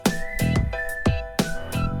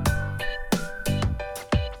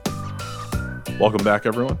Welcome back,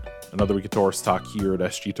 everyone. Another week of Taurus Talk here at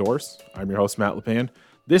SG Taurus. I'm your host, Matt LePan.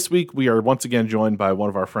 This week, we are once again joined by one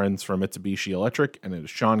of our friends from Mitsubishi Electric, and it is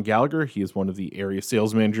Sean Gallagher. He is one of the area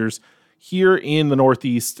sales managers here in the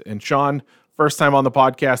Northeast. And Sean, first time on the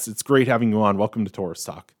podcast. It's great having you on. Welcome to Taurus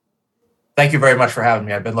Talk. Thank you very much for having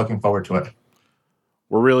me. I've been looking forward to it.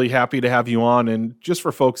 We're really happy to have you on. And just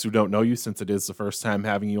for folks who don't know you, since it is the first time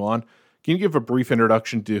having you on, can you give a brief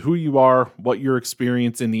introduction to who you are, what your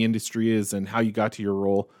experience in the industry is, and how you got to your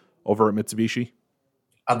role over at Mitsubishi?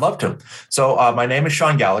 I'd love to. So my name is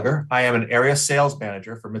Sean Gallagher. I am an area sales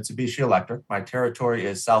manager for Mitsubishi Electric. My territory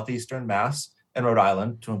is Southeastern Mass and Rhode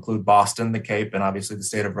Island, to include Boston, the Cape, and obviously the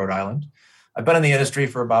state of Rhode Island. I've been in the industry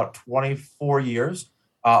for about 24 years.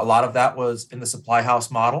 A lot of that was in the supply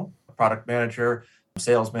house model, product manager,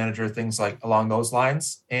 sales manager, things like along those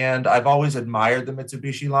lines. And I've always admired the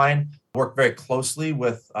Mitsubishi line, worked very closely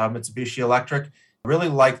with Mitsubishi Electric. Really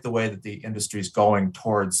like the way that the industry is going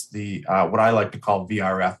towards the what I like to call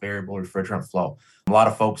VRF, variable refrigerant flow. A lot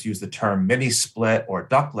of folks use the term mini split or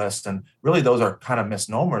ductless, and really those are kind of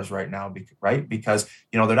misnomers right now, right? Because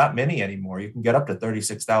they're not mini anymore. You can get up to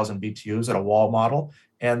 36,000 BTUs at a wall model,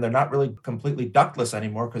 and they're not really completely ductless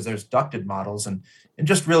anymore because there's ducted models, and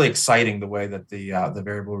just really exciting the way that the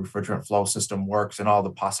variable refrigerant flow system works and all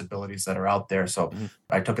the possibilities that are out there. So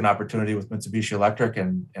I took an opportunity with Mitsubishi Electric,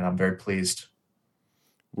 and I'm very pleased.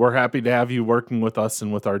 We're happy to have you working with us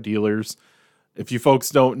and with our dealers. If you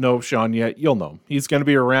folks don't know Sean yet, you'll know him. He's going to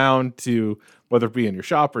be around to, whether it be in your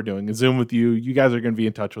shop or doing a Zoom with you, you guys are going to be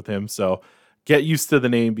in touch with him. So get used to the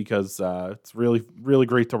name, because it's really, really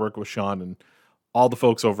great to work with Sean and all the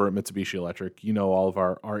folks over at Mitsubishi Electric. All of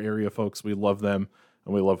our area folks, we love them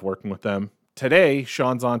and we love working with them. Today,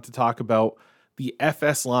 Sean's on to talk about the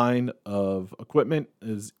FS line of equipment,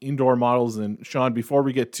 is indoor models. And Sean, before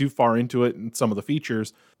we get too far into it and some of the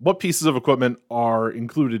features, what pieces of equipment are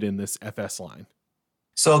included in this FS line?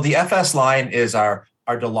 So the FS line is our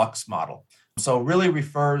deluxe model. So really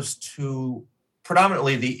refers to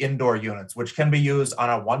predominantly the indoor units, which can be used on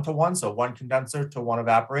a one-to-one, so one condenser to one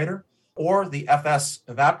evaporator, or the FS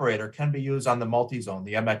evaporator can be used on the multi-zone,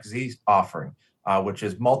 the MXZ offering, which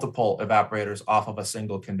is multiple evaporators off of a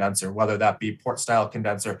single condenser, whether that be port-style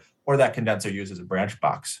condenser or that condenser uses a branch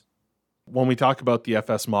box. When we talk about the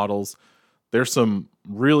FS models, there's some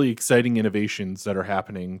really exciting innovations that are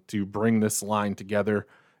happening to bring this line together.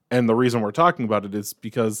 And the reason we're talking about it is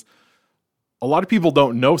because a lot of people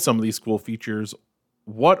don't know some of these cool features.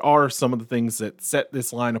 What are some of the things that set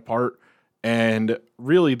this line apart? And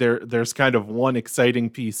really, there's kind of one exciting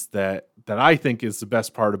piece that I think is the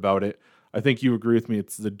best part about it. I think you agree with me.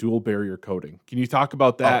 It's the dual barrier coating. Can you talk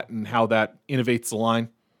about that and how that innovates the line?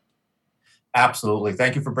 Absolutely.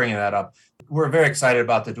 Thank you for bringing that up. We're very excited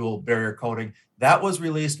about the dual barrier coating. That was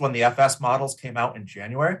released when the FS models came out in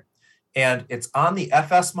January, and it's on the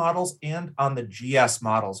FS models and on the GS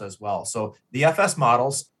models as well. So the FS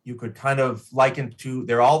models, you could kind of liken to,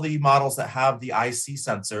 they're all the models that have the IC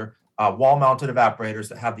sensor, wall-mounted evaporators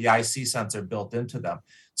that have the IC sensor built into them.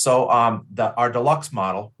 So our deluxe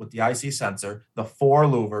model with the IC sensor, the 4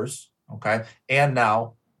 louvers, okay, and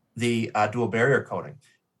now the dual barrier coating.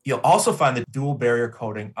 You'll also find the dual barrier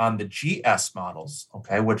coating on the GS models,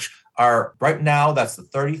 okay, which are right now, that's the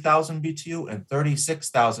 30,000 BTU and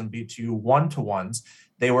 36,000 BTU one-to-ones.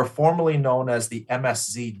 They were formerly known as the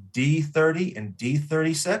MSZ D30 and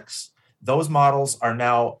D36. Those models are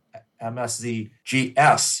now MSZ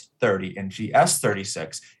GS30 and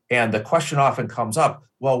GS36. And the question often comes up,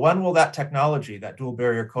 well, when will that technology, that dual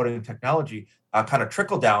barrier coating technology, kind of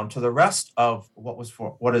trickle down to the rest of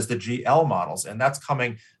what is the GL models? And that's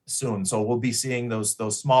coming soon. So we'll be seeing those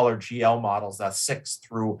smaller GL models, that 6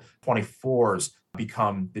 through 24s,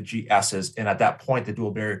 become the GSs. And at that point, the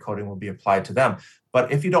dual barrier coating will be applied to them.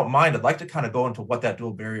 But if you don't mind, I'd like to kind of go into what that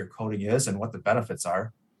dual barrier coating is and what the benefits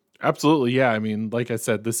are. Absolutely. Yeah. I mean, like I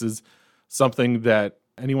said, this is something that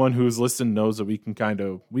anyone who's listened knows that we can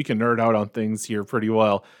nerd out on things here pretty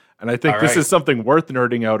well. And I think this is something worth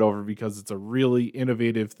nerding out over, because it's a really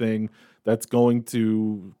innovative thing that's going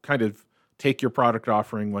to kind of take your product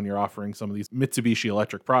offering when you're offering some of these Mitsubishi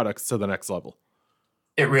Electric products to the next level.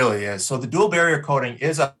 It really is. So the dual barrier coating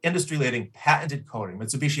is an industry-leading patented coating.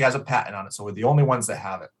 Mitsubishi has a patent on it, so we're the only ones that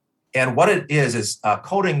have it. And what it is a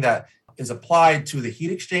coating that is applied to the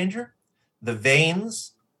heat exchanger, the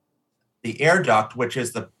vanes, the air duct, which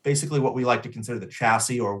is basically what we like to consider the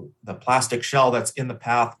chassis or the plastic shell that's in the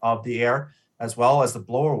path of the air, as well as the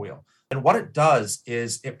blower wheel. And what it does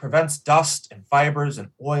is it prevents dust and fibers and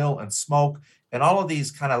oil and smoke and all of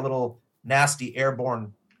these kind of little nasty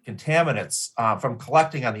airborne contaminants from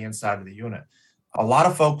collecting on the inside of the unit. A lot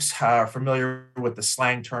of folks are familiar with the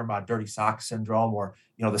slang term dirty sock syndrome, or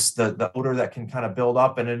the odor that can kind of build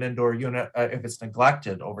up in an indoor unit if it's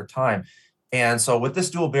neglected over time. And so with this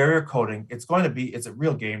dual barrier coating, it's a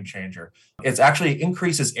real game changer. It's actually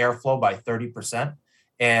increases airflow by 30%,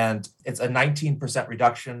 and it's a 19%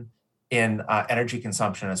 reduction in energy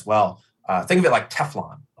consumption as well. Think of it like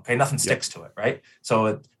Teflon. Okay, nothing Yep. sticks to it, right?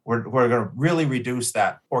 So we're going to really reduce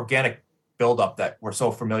that organic buildup that we're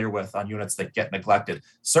so familiar with on units that get neglected.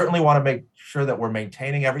 Certainly want to make sure that we're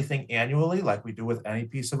maintaining everything annually, like we do with any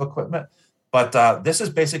piece of equipment. But this is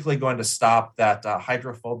basically going to stop that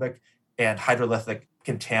hydrophobic and hydrolytic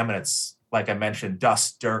contaminants, like I mentioned,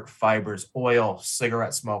 dust, dirt, fibers, oil,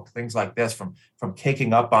 cigarette smoke, things like this from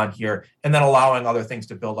caking up on here, and then allowing other things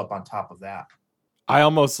to build up on top of that. I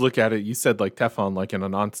almost look at it, you said like Teflon, like in a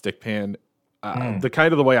nonstick pan. Mm. The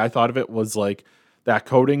kind of the way I thought of it was like that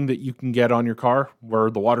coating that you can get on your car where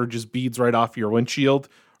the water just beads right off your windshield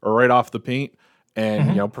or right off the paint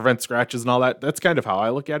and, Hmm. prevent scratches and all that. That's kind of how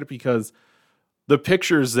I look at it, because the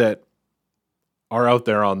pictures that are out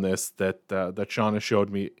there on this that Shauna showed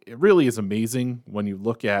me, it really is amazing when you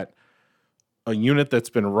look at a unit that's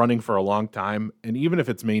been running for a long time, and even if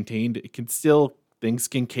it's maintained, it can still things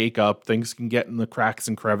can cake up, things can get in the cracks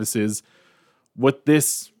and crevices. With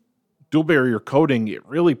this dual barrier coating, it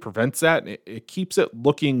really prevents that. It keeps it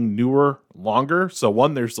looking newer longer. So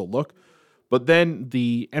one, there's the look, but then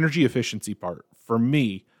the energy efficiency part for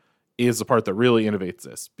me is the part that really innovates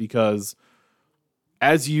this, because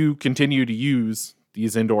as you continue to use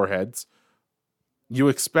these indoor heads, you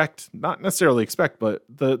expect, not necessarily expect, but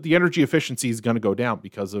the energy efficiency is going to go down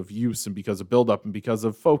because of use and because of buildup and because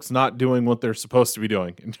of folks not doing what they're supposed to be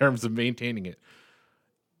doing in terms of maintaining it.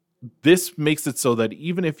 This makes it so that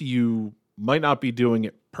even if you might not be doing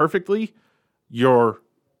it perfectly, your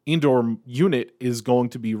indoor unit is going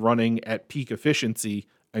to be running at peak efficiency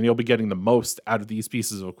and you'll be getting the most out of these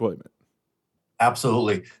pieces of equipment.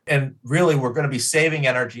 Absolutely. And really, we're going to be saving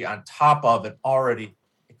energy on top of an already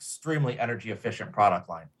extremely energy efficient product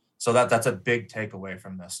line. So that's a big takeaway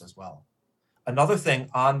from this as well. Another thing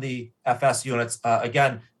on the FS units,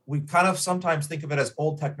 again, we kind of sometimes think of it as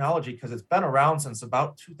old technology because it's been around since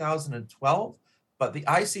about 2012, but the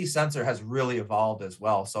IC sensor has really evolved as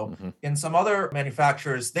well. So Mm-hmm. in some other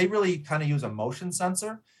manufacturers, they really kind of use a motion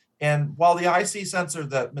sensor. And while the IC sensor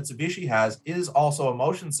that Mitsubishi has is also a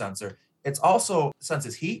motion sensor, it's also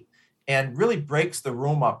senses heat and really breaks the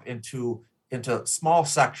room up into small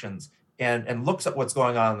sections and looks at what's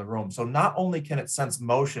going on in the room. So not only can it sense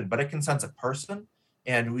motion, but it can sense a person,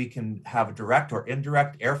 and we can have direct or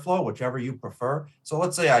indirect airflow, whichever you prefer. So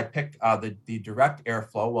let's say I pick the direct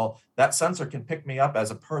airflow. Well, that sensor can pick me up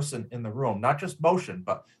as a person in the room, not just motion,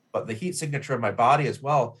 but the heat signature of my body as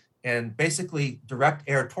well, and basically direct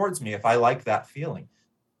air towards me if I like that feeling.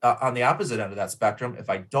 On the opposite end of that spectrum, if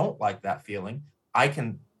I don't like that feeling, I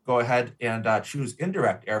can go ahead and choose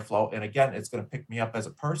indirect airflow. And again, it's going to pick me up as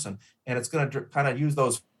a person, and it's going to kind of use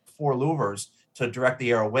those four louvers to direct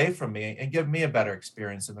the air away from me and give me a better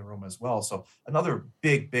experience in the room as well. So another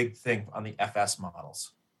big thing on the FS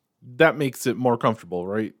models. That makes it more comfortable,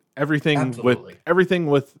 right? Absolutely. Everything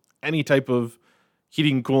with any type of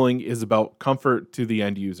heating and cooling is about comfort to the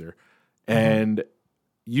end user. Mhm. And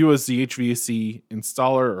you as the HVAC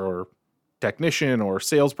installer or technician or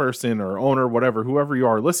salesperson or owner, whatever, whoever you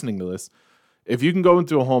are listening to this, if you can go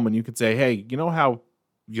into a home and you can say, hey, you know how,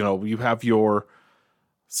 you have your,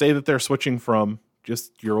 say that they're switching from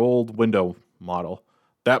just your old window model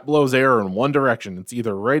that blows air in one direction. It's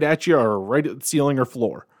either right at you or right at the ceiling or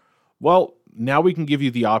floor. Well, now we can give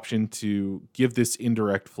you the option to give this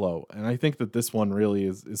indirect flow. And I think that this one really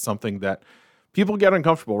is something that people get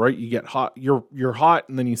uncomfortable, right? You get hot, you're hot,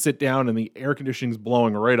 and then you sit down and the air conditioning's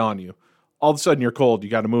blowing right on you. All of a sudden you're cold. You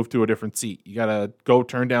got to move to a different seat. You got to go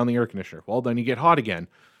turn down the air conditioner. Well, then you get hot again.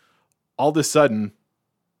 All of a sudden,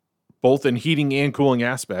 both in heating and cooling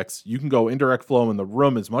aspects, you can go indirect flow and the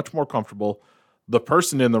room is much more comfortable. The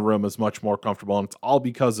person in the room is much more comfortable. And it's all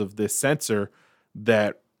because of this sensor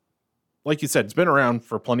that, like you said, it's been around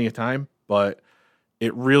for plenty of time, but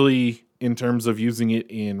it really, in terms of using it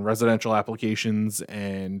in residential applications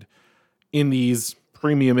and in these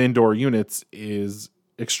premium indoor units, is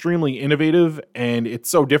extremely innovative, and it's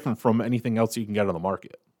so different from anything else you can get on the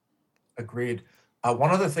market. Agreed.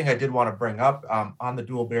 One other thing I did want to bring up on the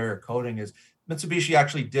dual barrier coating is Mitsubishi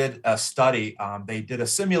actually did a study. They did a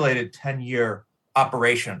simulated 10-year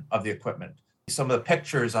operation of the equipment. Some of the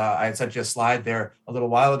pictures, I had sent you a slide there a little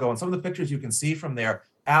while ago, and some of the pictures you can see from there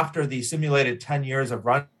after the simulated 10 years of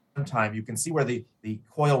runtime, you can see where the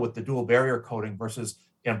coil with the dual barrier coating versus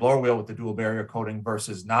and blower wheel with the dual barrier coating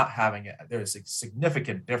versus not having it. There's a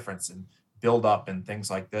significant difference in buildup and things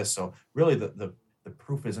like this. So really the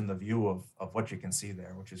proof is in the view of what you can see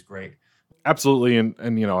there, which is great. Absolutely. And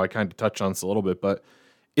I kind of touched on this a little bit, but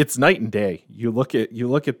it's night and day. You look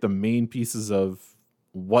at the main pieces of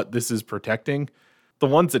what this is protecting. The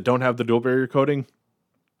ones that don't have the dual barrier coating,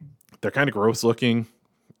 they're kind of gross looking.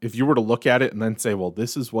 If you were to look at it and then say, well,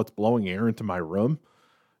 this is what's blowing air into my room,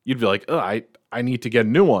 you'd be like, oh, I need to get a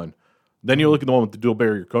new one. Then you look at the one with the dual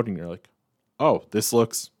barrier coating, and you're like, oh, this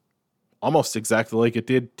looks almost exactly like it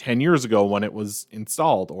did 10 years ago when it was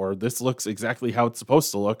installed, or this looks exactly how it's supposed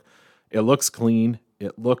to look. It looks clean.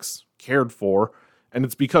 It looks cared for. And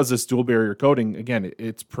it's because this dual barrier coating, again,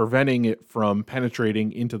 it's preventing it from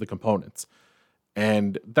penetrating into the components.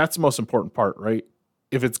 And that's the most important part, right?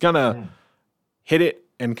 If it's going to hit it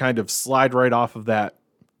and kind of slide right off of that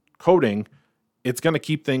coating, it's going to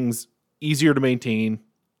keep things easier to maintain,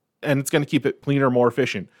 and it's going to keep it cleaner, more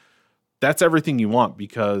efficient. That's everything you want,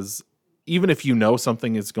 because even if you know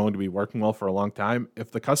something is going to be working well for a long time,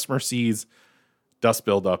 if the customer sees dust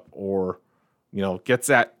buildup or, gets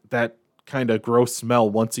that kind of gross smell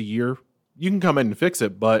once a year, you can come in and fix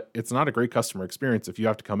it, but it's not a great customer experience if you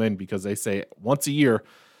have to come in because they say once a year,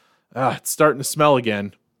 it's starting to smell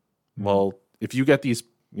again. Well, if you get these,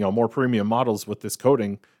 more premium models with this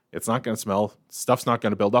coating, it's not going to smell, stuff's not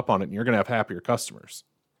going to build up on it, and you're going to have happier customers.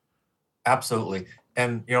 Absolutely.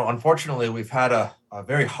 And, unfortunately, we've had a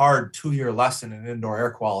very hard 2-year lesson in indoor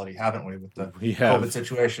air quality, haven't we, with the COVID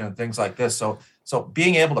situation and things like this. So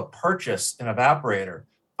being able to purchase an evaporator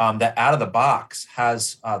that out of the box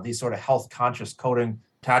has these sort of health conscious coating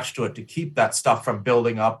attached to it to keep that stuff from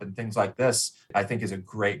building up and things like this, I think is a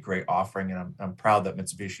great, great offering. And I'm proud that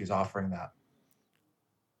Mitsubishi is offering that.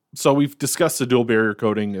 So we've discussed the dual barrier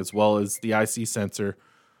coating as well as the IC sensor.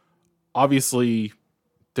 Obviously,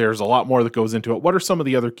 there's a lot more that goes into it. What are some of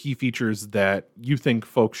the other key features that you think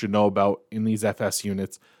folks should know about in these FS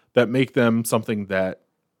units that make them something that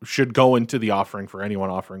should go into the offering for anyone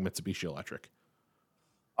offering Mitsubishi Electric?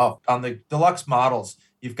 Oh, on the deluxe models,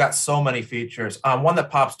 you've got so many features. One that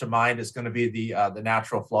pops to mind is going to be the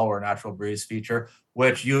natural flow or natural breeze feature,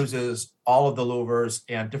 which uses all of the louvers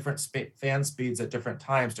and different fan speeds at different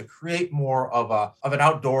times to create more of an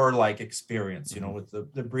outdoor like experience. With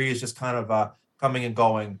the breeze just kind of coming and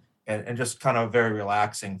going, and just kind of a very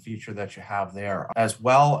relaxing feature that you have there, as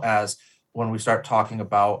well as when we start talking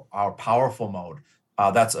about our powerful mode.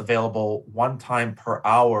 That's available one time per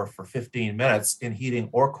hour for 15 minutes in heating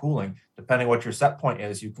or cooling, depending what your set point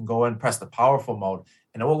is. You can go in and press the powerful mode,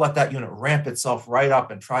 and it will let that unit ramp itself right up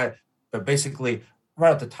and try, but basically right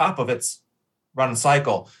at the top of its run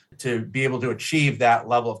cycle to be able to achieve that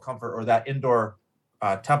level of comfort or that indoor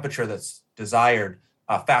temperature that's desired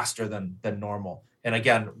faster than normal. And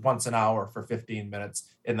again, once an hour for 15 minutes,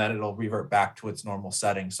 and then it'll revert back to its normal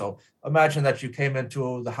setting. So imagine that you came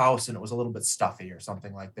into the house and it was a little bit stuffy or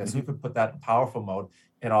something like this. You could put that in powerful mode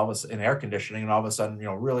and in air conditioning, and all of a sudden,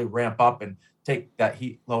 really ramp up and take that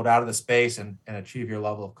heat load out of the space and achieve your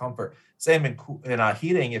level of comfort. Same in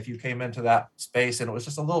heating. If you came into that space and it was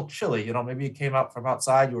just a little chilly, maybe you came out from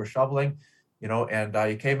outside, you were shoveling, and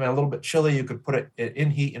you came in a little bit chilly, you could put it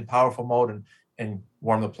in heat in powerful mode and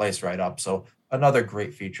warm the place right up. So another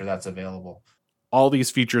great feature that's available. All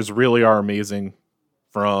these features really are amazing,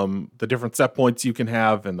 from the different set points you can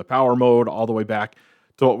have in the power mode all the way back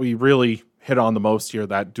to what we really hit on the most here,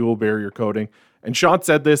 that dual barrier coating. And Sean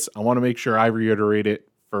said this, I want to make sure I reiterate it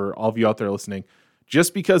for all of you out there listening.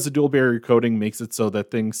 Just because the dual barrier coating makes it so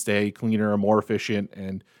that things stay cleaner and more efficient,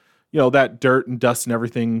 and that dirt and dust and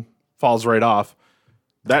everything falls right off,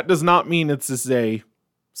 that does not mean it's just a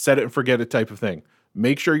set it and forget it type of thing.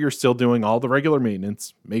 Make sure you're still doing all the regular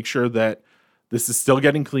maintenance. Make sure that this is still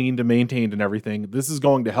getting cleaned and maintained and everything. This is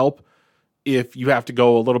going to help if you have to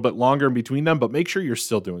go a little bit longer in between them, but make sure you're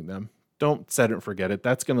still doing them. Don't set it and forget it.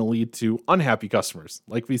 That's going to lead to unhappy customers.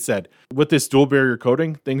 Like we said, with this dual barrier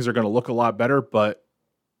coating, things are going to look a lot better, but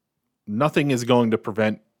nothing is going to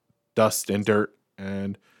prevent dust and dirt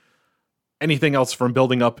and anything else from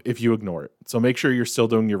building up if you ignore it. So make sure you're still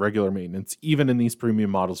doing your regular maintenance, even in these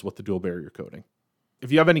premium models with the dual barrier coating.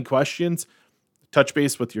 If you have any questions, touch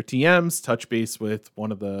base with your TMs, touch base with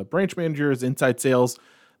one of the branch managers, inside sales.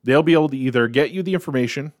 They'll be able to either get you the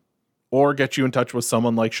information or get you in touch with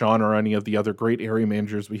someone like Sean or any of the other great area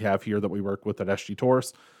managers we have here that we work with at SG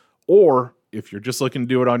Taurus. Or if you're just looking to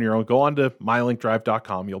do it on your own, go on to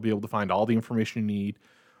mylinkdrive.com. You'll be able to find all the information you need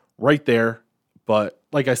right there. But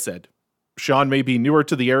like I said, Sean may be newer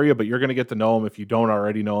to the area, but you're going to get to know him if you don't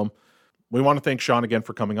already know him. We want to thank Sean again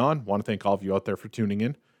for coming on. Want to thank all of you out there for tuning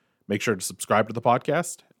in. Make sure to subscribe to the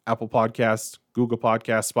podcast, Apple Podcasts, Google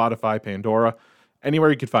Podcasts, Spotify, Pandora, anywhere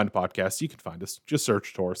you can find a podcast, you can find us. Just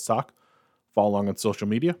search Tourist Talk. Follow along on social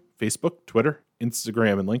media, Facebook, Twitter,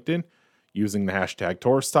 Instagram, and LinkedIn using the hashtag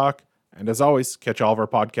Tourist Talk. And as always, catch all of our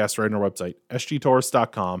podcasts right on our website,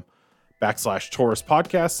 sgtourist.com/Tourist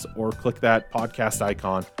Podcasts, or click that podcast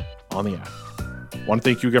icon on the app. I want to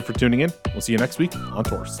thank you again for tuning in. We'll see you next week on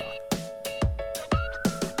Tourist Talk.